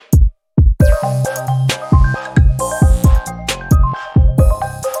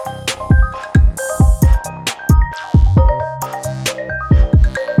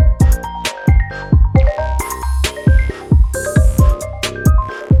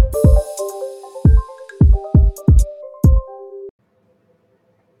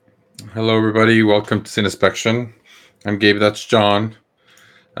Hello, everybody. Welcome to Cinespection. I'm Gabe. That's John.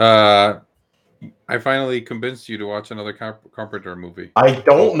 Uh, I finally convinced you to watch another Carpenter movie. I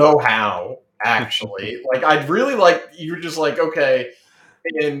don't know how, actually. Like, I'd really like you were just like, okay,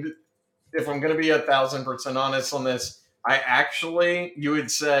 and if I'm gonna be 1,000% honest on this, you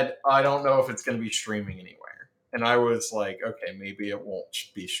had said, I don't know if it's gonna be streaming anywhere. And I was like, okay, maybe it won't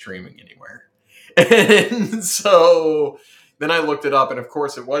be streaming anywhere. And so then I looked it up, and of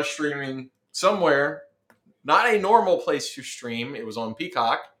course it was streaming somewhere. Not a normal place to stream. It was on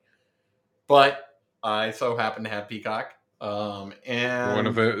Peacock, but I so happened to have Peacock. And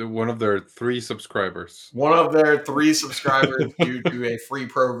One of their three subscribers. one of their three subscribers due to a free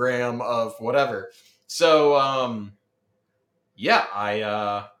program of whatever. So yeah,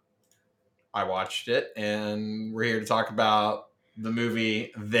 I watched it, and we're here to talk about the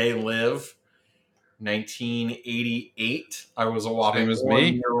movie They Live, 1988. I was a Same whopping as one me.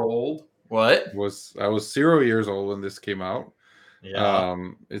 year old. What? I was 0 years old when this came out. Yeah,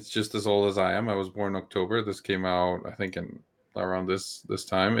 It's just as old as I am. I was born in October. This came out, I think, in around this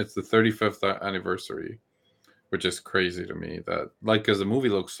time. It's the 35th anniversary, which is crazy to me. That because the movie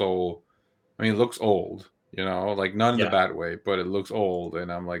looks so. I mean, it looks old, like not in the yeah, bad way, but it looks old,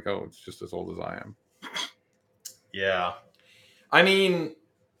 and I'm like, oh, it's just as old as I am. yeah. I mean,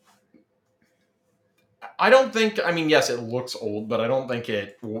 I don't think. I mean, yes, it looks old, but I don't think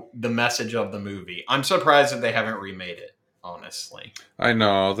the message of the movie. I'm surprised that they haven't remade it. Honestly, I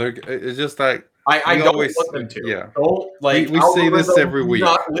know. It's just like I we don't always, want them to. yeah. Don't like We say this algorithm. every Do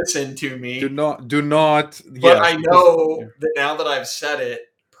not week. listen to me. Do not, But yes, I because know that now that I've said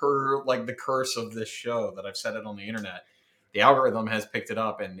it, per like the curse of this show, that I've said it on the internet, the algorithm has picked it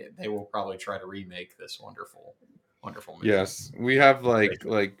up, and they will probably try to remake this wonderful, wonderful movie. yes, we have like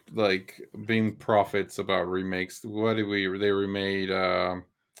being prophets about remakes. What did we? They remade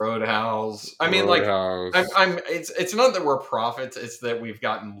Roadhouse. I mean, like, Roadhouse. It's not that we're prophets. It's that we've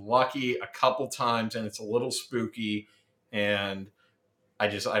gotten lucky a couple times, and it's a little spooky, and I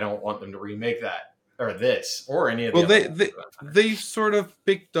don't want them to remake that or this or any of the Well, other ones. they sort of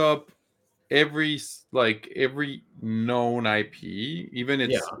picked up every known IP, even Yeah,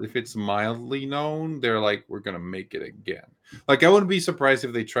 it's if it's mildly known, they're like, we're gonna make it again. Like I wouldn't be surprised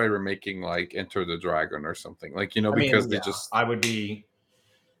if they try remaking like Enter the Dragon or something. Like, I because mean, they yeah, just I would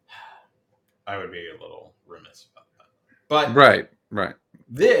be a little remiss about that. But right, right.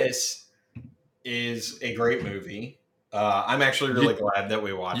 this is a great movie. I'm actually really You glad that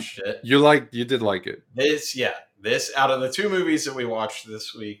we you, watched it. you did like it. This out of the two movies that we watched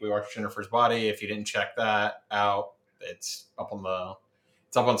this week, we watched Jennifer's Body. If you didn't check that out, it's up on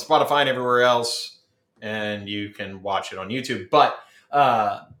Spotify and everywhere else, and you can watch it on YouTube. But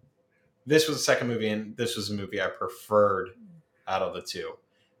this was the second movie, and this was a movie I preferred out of the two.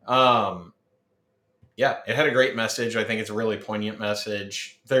 Um, yeah, it had a great message. I think it's a really poignant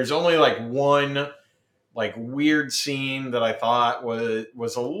message. There's only like one like weird scene that I thought was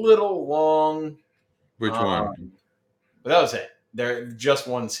a little long. Which one? Um, but that was it. There just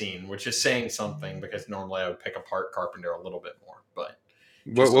one scene, which is saying something because normally I would pick apart Carpenter a little bit more, but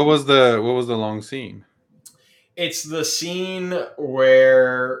just What was the long scene? it's the scene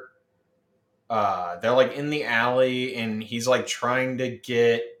where they're like in the alley and he's like trying to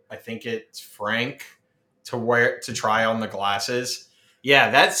get, I think it's Frank, to try on the glasses. Yeah,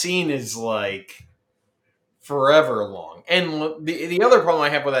 that scene is like forever long. And the other problem I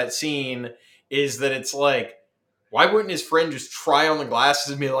have with that scene is that it's like, why wouldn't his friend just try on the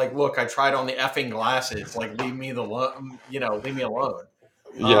glasses and be like, "Look, I tried on the effing glasses. Like, leave me alone."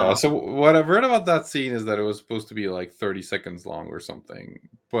 Yeah, so what I've read about that scene is that it was supposed to be like 30 seconds long or something,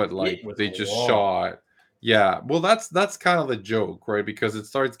 but It like was they just long. shot. Yeah, well, that's kind of the joke, right? Because it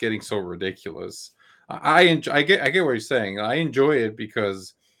starts getting so ridiculous. I get what you're saying. I enjoy it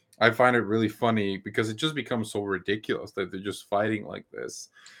because I find it really funny because it just becomes so ridiculous that they're just fighting like this.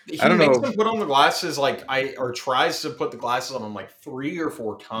 I He don't makes know. him put on the glasses or tries to put the glasses on him like 3 or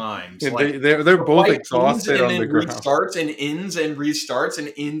 4 times. And Like they're the both fight ends exhausted and on the then ground. restarts and ends and restarts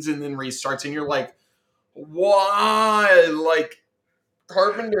and ends and then restarts, and you're like, why? Like,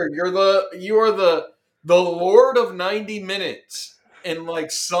 Carpenter, you are the Lord of 90 minutes, and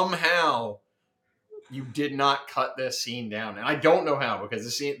like somehow you did not cut this scene down, and I don't know how, because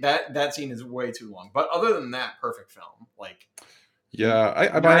that scene is way too long. But other than that, perfect film. Like Yeah,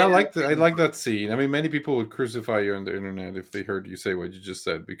 nine out of I 10. like that scene. I mean, many people would crucify you on the internet if they heard you say what you just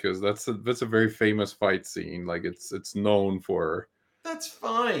said because that's a very famous fight scene. Like it's known for. That's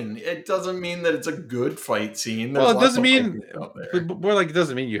fine. It doesn't mean that it's a good fight scene. Well, There's it lots doesn't of fight mean, scenes out but there. more like it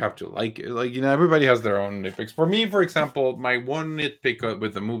doesn't mean you have to like it. Like, everybody has their own nitpicks. For me, for example, my one nitpick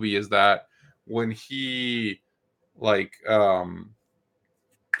with the movie is that when he like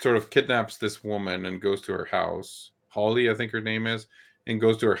sort of kidnaps this woman and goes to her house, Holly, I think her name is, and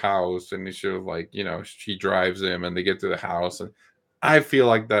goes to her house, and he sort of like, she drives him, and they get to the house, and I feel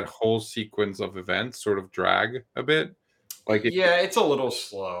like that whole sequence of events sort of drag a bit. Like Yeah, it's a little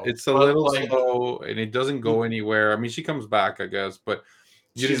slow, it's a but little like slow, and it doesn't go anywhere. I mean, she comes back, I guess, but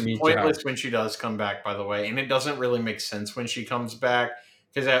you she's didn't need to have. pointless when she does come back, by the way, and it doesn't really make sense when she comes back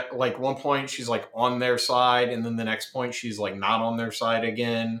because at like one point she's like on their side, and then the next point she's like not on their side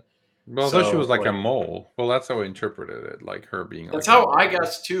again. Well, I thought she was So like a like mole. Well, that's how I interpreted it, like her being that's like a how I mole.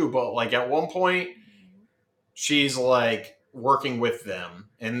 guess too. But like at one point she's like working with them,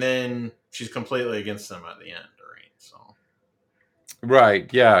 and then she's completely against them at the end, right? So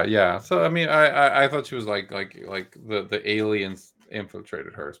Right. Yeah. Yeah. So I mean, I thought she was like the aliens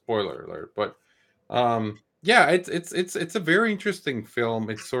infiltrated her. Spoiler alert. But yeah, it's a very interesting film.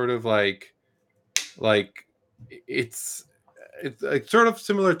 It's sort of like it's it's sort of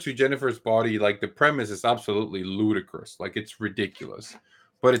similar to Jennifer's Body. Like the premise is absolutely ludicrous. Like it's ridiculous,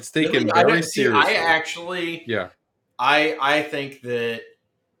 but it's really, taken I very don't see. I seriously. actually, Yeah. I think that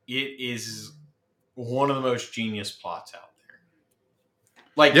it is one of the most genius plots out there.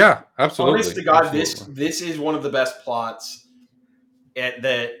 Like, Yeah. honest Absolutely. to God, this Absolutely. this is one of the best plots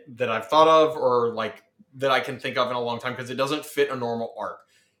that I've thought of, or like that I can think of in a long time because it doesn't fit a normal arc.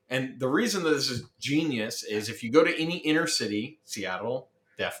 And the reason that this is genius is if you go to any inner city, Seattle,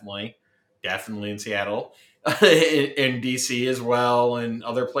 definitely in Seattle, in DC as well, and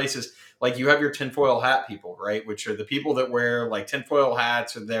other places, like you have your tinfoil hat people, right? Which are the people that wear like tinfoil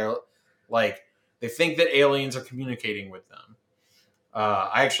hats, or they're like they think that aliens are communicating with them.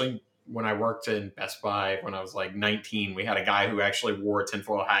 I actually, when I worked in Best Buy when I was like 19, we had a guy who actually wore a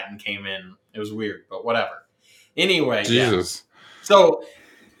tinfoil hat and came in. It was weird, but whatever. Anyway, yeah. Jesus. So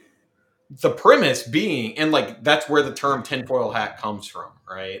the premise being, and like that's where the term tinfoil hat comes from,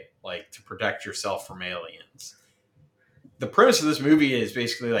 right? Like to protect yourself from aliens. The premise of this movie is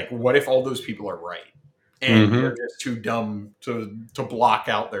basically like, what if all those people are right, and Hmm. you're just too dumb to block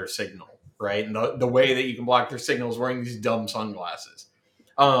out their signal, right? And the way that you can block their signal is wearing these dumb sunglasses.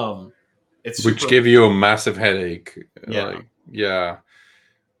 Um, it's Which super, give you a massive headache. yeah. Like, yeah.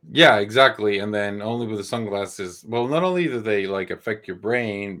 Yeah, exactly. And then only with the sunglasses, well, not only do they like affect your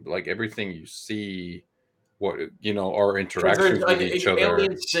brain, like everything you see, what our Because there's interactions with an each other.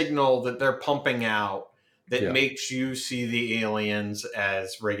 alien signal that they're pumping out that Yeah. makes you see the aliens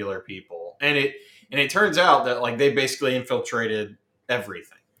as regular people, and it turns out that like they basically infiltrated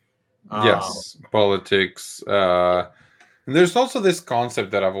everything. Um, Yes. Politics. And there's also this concept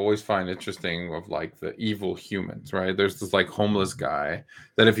that I've always find interesting of like the evil humans, right? There's this like homeless guy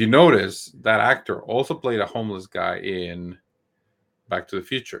that if you notice, that actor also played a homeless guy in Back to the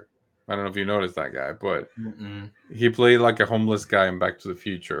Future. I don't know if you noticed that guy, but mm-mm. he played like a homeless guy in Back to the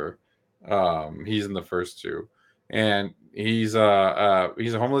Future. He's in the first two, and he's a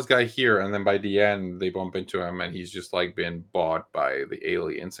homeless guy here. And then by the end, they bump into him, and he's just like been bought by the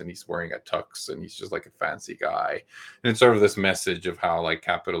aliens, and he's wearing a tux, and he's just like a fancy guy. And it's sort of this message of how like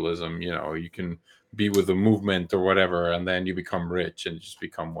capitalism, you can be with the movement or whatever, and then you become rich and just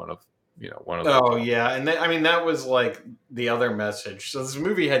become one of the Oh top. yeah, and I mean that was like the other message. So this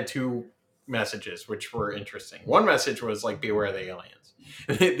movie had two messages which were interesting. One message was like beware the aliens.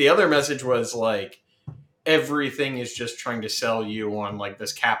 The other message was like everything is just trying to sell you on like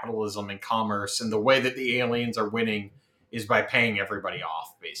this capitalism and commerce, and the way that the aliens are winning is by paying everybody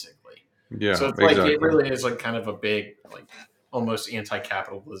off basically. So Yeah, it's like it exactly. really is like kind of a big like almost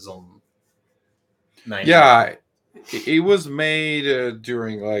anti-capitalism 90s. Yeah, it was made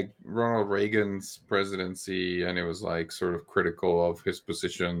during like Ronald Reagan's presidency, and it was like sort of critical of his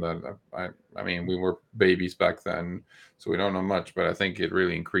position. That I mean, we were babies back then, so we don't know much, but I think it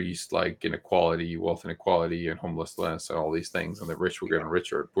really increased like inequality, wealth inequality, and homelessness, and all these things. And the rich were getting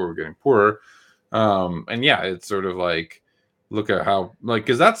richer, poor were getting poorer. And yeah, it's sort of like look at how like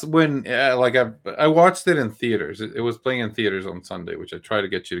because that's when like I watched it in theaters. It was playing in theaters on Sunday, which I tried to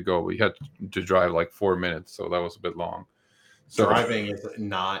get you to go. We had to drive like 4 minutes, so that was a bit long. So Driving is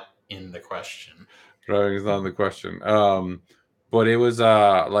not in the question. driving is not the question. But it was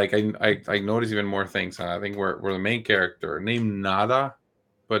like I noticed even more things. And I think we're the main character named Nada,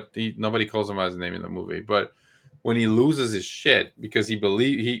 but nobody calls him by his name in the movie. But when he loses his shit because he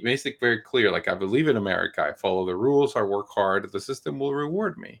makes it very clear, like I believe in America, I follow the rules, I work hard, the system will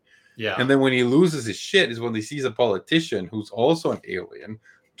reward me. Yeah. And then when he loses his shit is when he sees a politician who's also an alien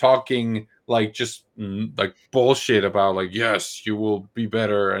talking like just like bullshit about like, yes, you will be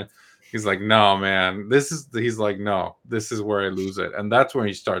better. And he's like, no, man, he's like, no, this is where I lose it. And that's when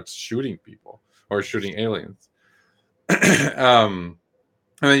he starts shooting people or shooting aliens.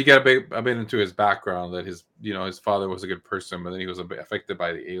 And then you get a bit into his background that his father was a good person, but then he was a bit affected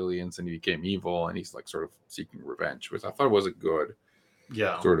by the aliens and he became evil and he's like sort of seeking revenge, which I thought was a good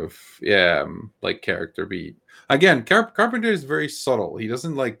Yeah. sort of like character beat. Again, Carpenter is very subtle. He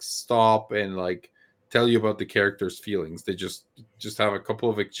doesn't like stop and like tell you about the character's feelings. They just have a couple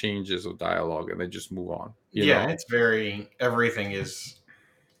of exchanges of dialogue and they just move on. You Yeah, know? it's very everything is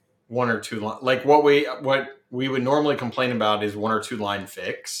one or two like what we would normally complain about is one or two line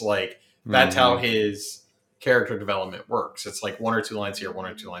fix. Like that's how Hmm. his character development works. It's like one or two lines here, one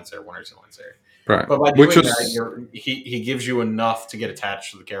or two lines there, one or two lines there. Right. But by Which doing that, was he gives you enough to get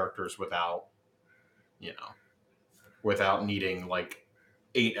attached to the characters without you know without needing like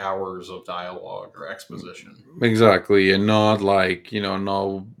 8 hours of dialogue or exposition. exactly, and not like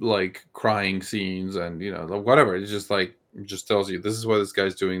no like crying scenes and whatever. It's just like it just tells you this is why this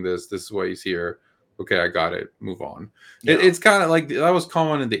guy's doing this. This is why he's here. Okay, I got it. Move on. Yeah. It's kind of like that was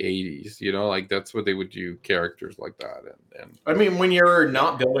common in the '80s. Like that's what they would do characters like that. And I mean, when you're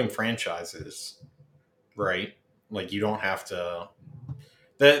not building franchises, right? Like you don't have to.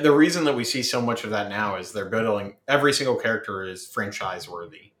 The reason that we see so much of that now is they're building every single character is franchise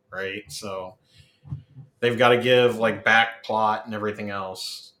worthy, right? So they've got to give like back plot and everything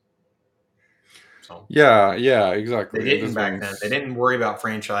else. So yeah, they exactly. And didn't this back then. They one's didn't worry about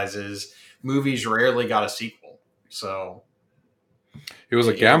franchises. Movies rarely got a sequel, so it was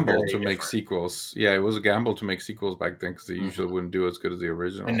a it was gamble very to make different. sequels. Yeah, it was a gamble to make sequels back then because they usually Mhm. wouldn't do as good as the And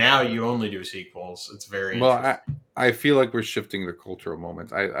original. now you only do sequels. It's very Well, I interesting. I feel like we're shifting the cultural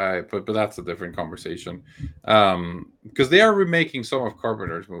moment. But that's a different conversation. Because they are remaking some of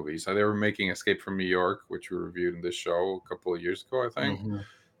Carpenter's movies. They were making Escape from New York, which we reviewed in this show a couple of years ago, I think.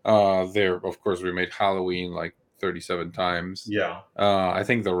 Hmm. They're of course remade Halloween like 37 times. Yeah, I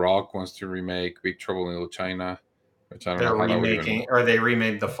think The Rock wants to remake Big Trouble in Little China, which I don't know they're how that would even remaking, or they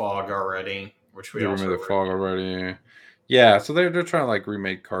remade The Fog already, which we they also remade The Fog reviewed. already. Yeah, so they're trying to like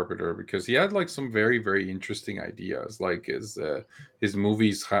remake Carpenter because he had like some very very interesting ideas. Like his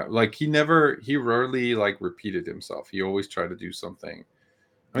movies, like he rarely like repeated himself. He always tried to do something.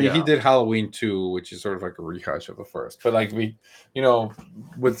 I mean, he Yeah. did Halloween 2, which is sort of like a rehash of the first, but like you know,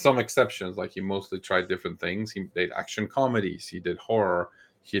 with some exceptions, like he mostly tried different things. He did action comedies, he did horror,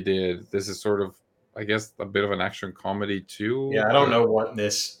 he did. This is sort of, I guess, a bit of an action comedy too, Yeah, I don't but know what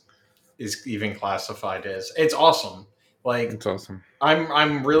this is even classified as. It's awesome. Like it's awesome.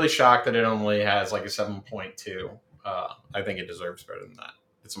 I'm really shocked that it only has like a 7.2. I think it deserves better than that.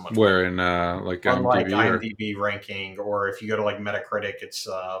 It's a much better. Where in like Unlike IMDb or IMDb ranking, or if you go to like Metacritic, it's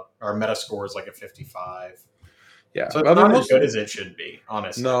our Metascore is like a 55. yeah, So it's I mean not as most good as it should be,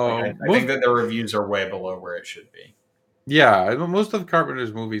 honestly. Like no I think most that the reviews are way below where it should be. yeah I mean, most of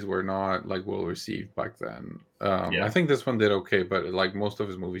Carpenter's movies were not like well received back then. Yeah. I think this one did okay, but like most of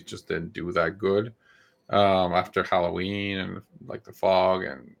his movies just didn't do that good. After Halloween and like The Fog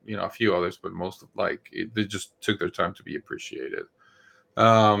and a few others, but most of they just took their time to be appreciated.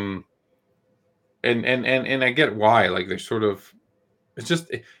 Um, and I get why. Like they're sort of it's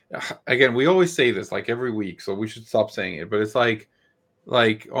just again we always say this like every week, so we should stop saying it. But it's like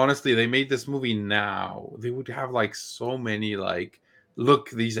honestly, they made this movie now. They would have like so many like look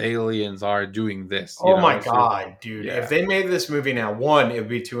these aliens are doing this. Oh my Sort of god, dude! If yeah they made this movie now, one, it would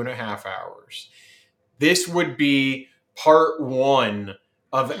be 2.5 hours. This would be part one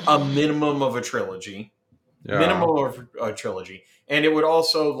of a minimum of a trilogy, yeah minimum of a trilogy, and it would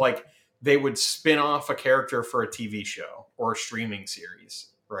also like they would spin off a character for a TV show or a streaming series,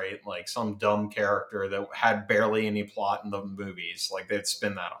 right? Like some dumb character that had barely any plot in the movies, like they'd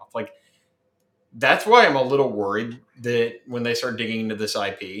spin that off. Like that's why I'm a little worried that when they start digging into this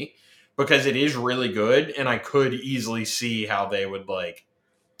IP, because it is really good, and I could easily see how they would like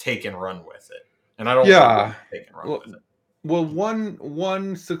take and run with it. And I don't want them yeah. to take and run Well, with it.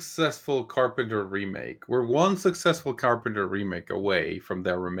 one successful Carpenter remake. We're one successful Carpenter remake away from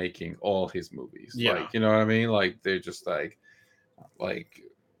them remaking all his movies. Yeah. Like, you know what I mean? Like they're just like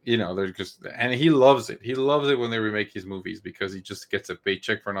they're just and he loves it. He loves it when they remake his movies because he just gets a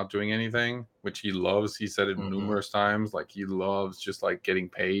paycheck for not doing anything, which he loves. He said it Hmm. numerous times. Like he loves just like getting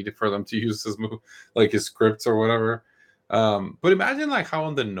paid for them to use his like his scripts or whatever. But imagine like how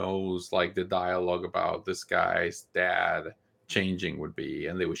on the nose like the dialogue about this guy's dad changing would be,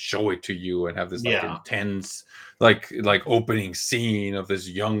 and they would show it to you and have this like Yeah. intense like opening scene of this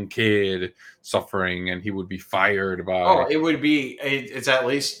young kid suffering, and he would be fired Oh, by it would be. It's at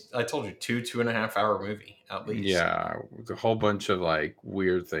least. I told you 2.5 hour movie at least. yeah, with a whole bunch of like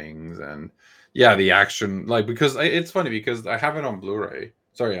weird things. And yeah, the action, like, because it's funny because I have it on Blu-ray,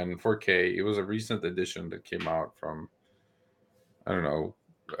 sorry, on 4K. It was a recent edition that came out from, I don't know,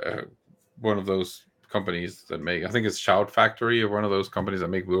 uh, one of those companies that make, I think it's Shout Factory, or one of those companies that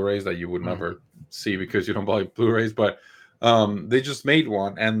make Blu-rays that you would Mhm. never see because you don't buy Blu-rays. But they just made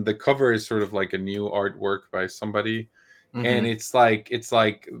one, and the cover is sort of like a new artwork by somebody, and Mhm. it's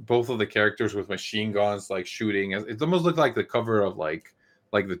like both of the characters with machine guns like shooting. It almost looked like the cover of like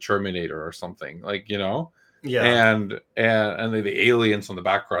the Terminator or something, like, Yeah. and the aliens on the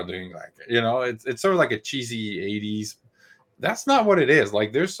background doing, like, it's sort of like a cheesy 80s. That's not what it is.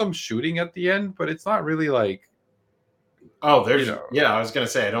 Like, there's some shooting at the end, but it's not really like, Oh, you there's know yeah. I was gonna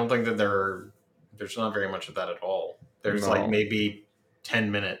say I don't think that there's not very much of that at all. There's like no. maybe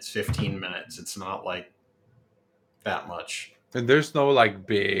 10 minutes, 15 minutes. It's not like that much. And there's no like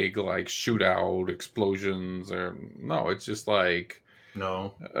big like shootout explosions, or no, it's just like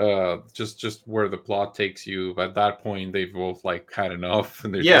No. just where the plot takes you. But at that point they've both like had enough,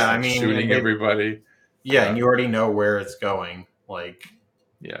 and they're Yeah, just I like mean, and shooting they everybody. yeah, and uh you already know where it's going. Like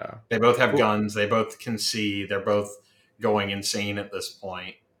yeah. they both have Well, guns. They both can see. They're both going insane at this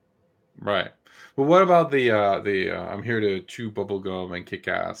point. right. But what about the I'm here to chew bubble gum and kick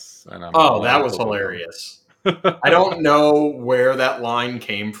ass, and I'm Oh, not a that was bubble gum. hilarious. I don't know where that line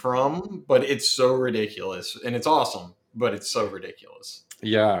came from, but it's so ridiculous and it's awesome, but it's so ridiculous.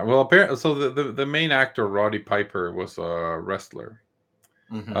 Yeah, well, apparently, so the main actor Roddy Piper was a wrestler.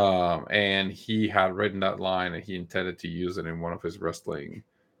 Hmm. And he had written that line, and he intended to use it in one of his wrestling.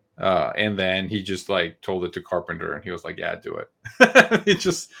 And then he just like told it to Carpenter, and he was like, "Yeah, do it." It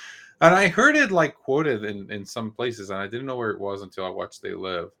just, and I heard it like quoted in some places, and I didn't know where it was until I watched They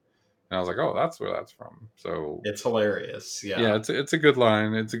Live, and I was like, "Oh, that's where that's from." So It's hilarious. yeah, Yeah. it's a good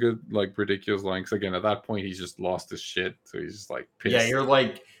line. It's a good like ridiculous line. Because again, at that point, he's just lost his shit, so he's just like Yeah, pissed. you're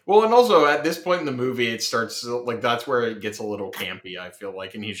like, well, and also at this point in the movie, it starts like that's where it gets a little campy, I feel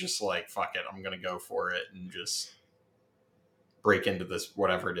like. And he's just like, fuck it, I'm going to go for it and just break into this,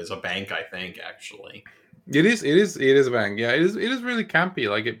 whatever it is, a bank, I think, actually. It is a bang. Yeah, it is really campy.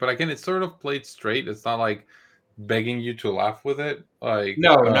 Like it, but again, it's sort of played straight. It's not like begging you to laugh with it. Like,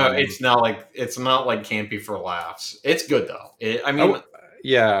 No, no, it's not like campy for laughs. It's good though. I I mean, w-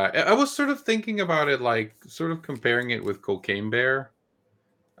 yeah, I was sort of thinking about it, like sort of comparing it with Cocaine Bear.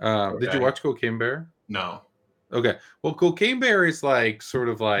 Did you okay, watch Cocaine Bear? no, Okay, well, Cocaine Bear is like sort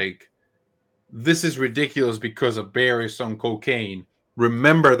of like, this is ridiculous because a bear is on cocaine.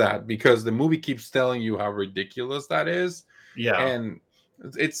 Remember that, because the movie keeps telling you how ridiculous that is. yeah, And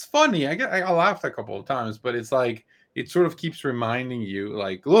it's funny. I laughed a couple of times, but it's like it sort of keeps reminding you,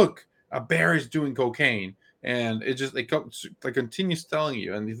 like, look, a bear is doing cocaine, and it continues telling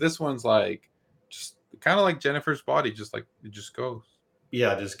you. And this one's like just kind of like Jennifer's Body, just like it just goes.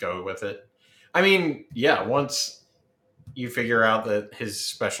 yeah, just go with it. I mean, yeah, once you figure out that his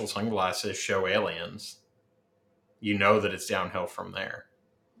special sunglasses show aliens, you know that it's downhill from there.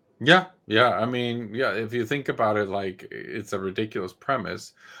 Yeah, yeah. I mean, yeah, if you think about it, like, it's a ridiculous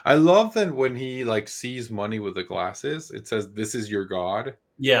premise. I love that when he like sees money with the glasses, it says, "This is your god."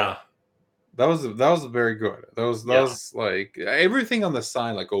 Yeah, That was very good. That yeah. was like everything on the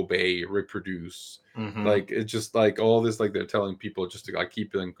sign, like obey, reproduce, Hmm. like it's just like all this, like they're telling people just to like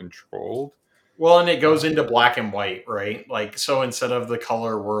keep them controlled. Well, and it goes Uh, into black and white, right? Like, so instead of the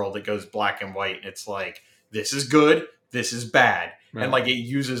color world, it goes black and white. And it's like, this is good, this is bad. And yeah, like, it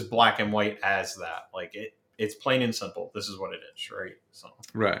uses black and white as that. Like, it's plain and simple. This is what it is, right? So,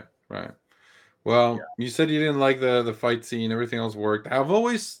 right, right. yeah. Well, you said you didn't like the fight scene. Everything else worked. I've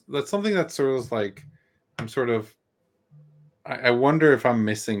always That's something that sort of like I'm sort of I wonder if I'm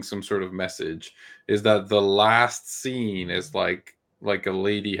missing some sort of message. Is that the last scene is like a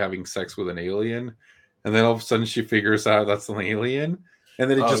lady having sex with an alien, and then all of a sudden she figures out that's an alien, and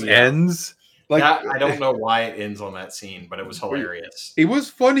then it Oh, just yeah. ends like That, I don't know why it ends on that scene, but it was it, hilarious. it was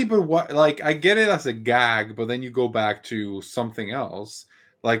funny. But what, like, I get it as a gag, but then you go back to something else,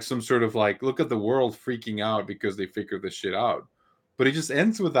 like some sort of like, look at the world freaking out because they figured this shit out. But it just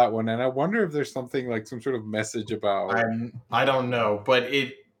ends with that one, and I wonder if there's something like some sort of message about. I don't know, but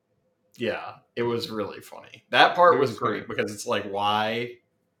yeah, it was really funny. That It part was was funny. great because it's like, why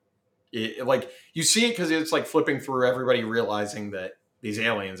like you see it because it's like flipping through everybody realizing that these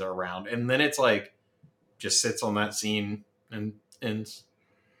aliens are around, and then it's like just sits on that scene and it's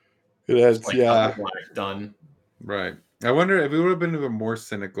It is, like cut to yeah. black, done. Right. I wonder if it would have been even more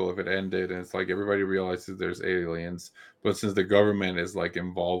cynical if it ended and it's like everybody realizes there's aliens, but since the government is like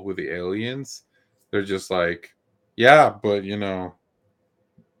involved with the aliens, they're just like, yeah, but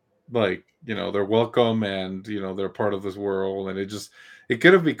like they're welcome and they're part of this world, and it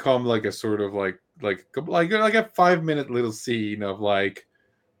could have become like a sort of like a 5 minute little scene of like,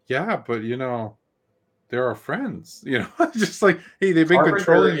 yeah, but they're our friends, just like, hey, they've been Carpenter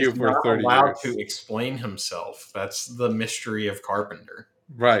controlling is you for not 30 allowed to years. explain himself. That's the mystery of Carpenter.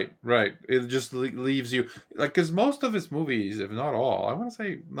 Right, right. It just leaves you like, because most of his movies, if not all, I want to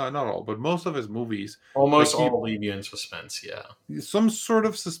say not all, but most of his movies, they Almost keep all leave you in suspense. Yeah, some sort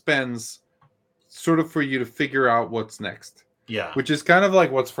of suspense, sort of for you to figure out what's next. yeah, Which is kind of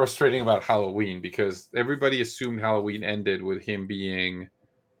like what's frustrating about Halloween, because everybody assumed Halloween ended with him being,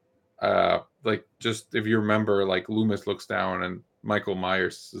 like, just if you remember, like Loomis looks down and Michael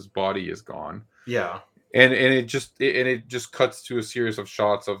Myers' body is gone, yeah, and it just cuts to a series of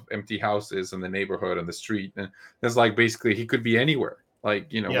shots of empty houses in the neighborhood and the street, and it's like basically he could be anywhere, like,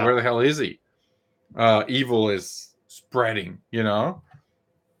 yeah, where the hell is he? Evil is spreading,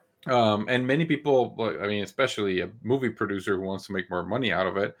 and many people, I mean, especially a movie producer who wants to make more money out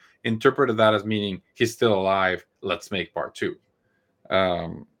of it, interpreted that as meaning he's still alive, let's make part two.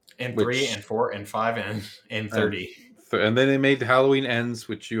 um and three, and which four, and five, and and 30. and then they made Halloween Ends,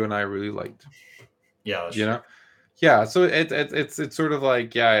 which you and I really liked, Yeah, that's you true. know yeah, so it's sort of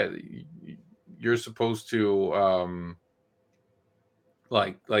like, yeah, you're supposed to,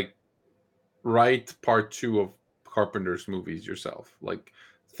 like write part two of Carpenter's movies yourself, like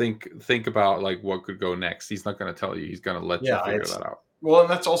think about like what could go next. He's not going to tell you, he's going to let you Yeah, figure it's that out. well, and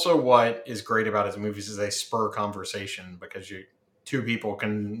that's also what is great about his movies is they spur conversation because you two people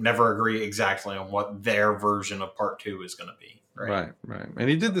can never agree exactly on what their version of part two is going to be, right? Right, right. And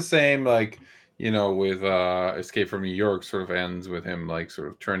he did the same, like, with Escape from New York, sort of ends with him like sort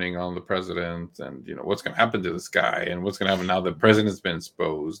of turning on the president, and what's gonna happen to this guy, and what's gonna happen now the president's been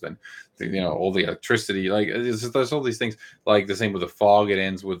exposed, and all the electricity, like, there's all these things, like the same with the fog. It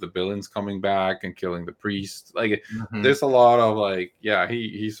ends with the villains coming back and killing the priest. Like, Hmm. there's a lot of, like, yeah,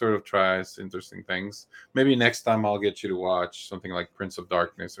 he sort of tries interesting things. Maybe next time I'll get you to watch something like Prince of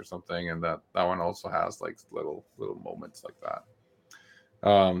Darkness or something, and that one also has like little moments like that.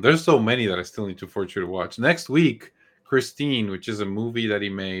 There's so many that I still need to force you to watch. Next week, Christine, which is a movie that he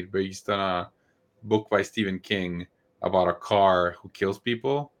made based on a book by Stephen King about a car who kills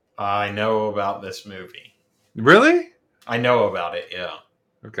people. I know about this movie. Really? I know about it. Yeah.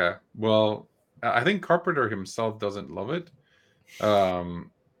 Okay. Well, I think Carpenter himself doesn't love it. Um,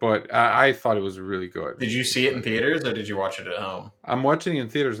 but I thought it was really good. Did you see It's it in really good. theaters or did you watch it at home? I'm watching it in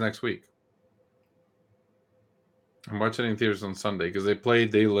theaters next week. I'm watching it in theaters on Sunday because they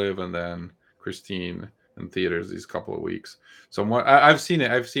played They Live and then Christine in theaters these couple of weeks. So I've seen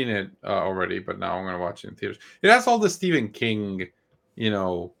it. I've seen it already, but now I'm going to watch it in theaters. It has all the Stephen King, you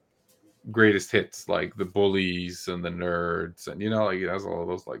know, greatest hits, like The Bullies and The Nerds, and like it has all of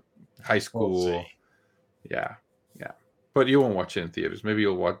those, like, high We'll see. school. Yeah, yeah. But you won't watch it in theaters. Maybe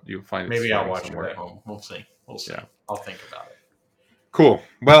you'll find it Maybe I'll streaming watch it somewhere. at home. We'll see. We'll Yeah. see. I'll think about it. Cool.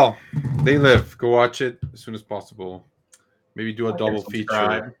 Well, They Live. Go watch it as soon as possible. Maybe do a Like and double feature.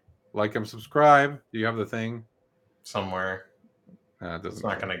 subscribe Like and subscribe. Do you have the thing? somewhere. It It's doesn't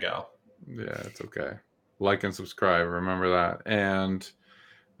not matter. going to go. Yeah, it's okay. Like and subscribe. Remember that. And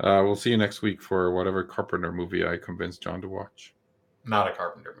we'll see you next week for whatever Carpenter movie I convinced John to watch. Not a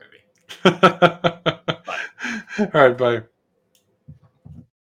Carpenter movie. All Bye. right, bye.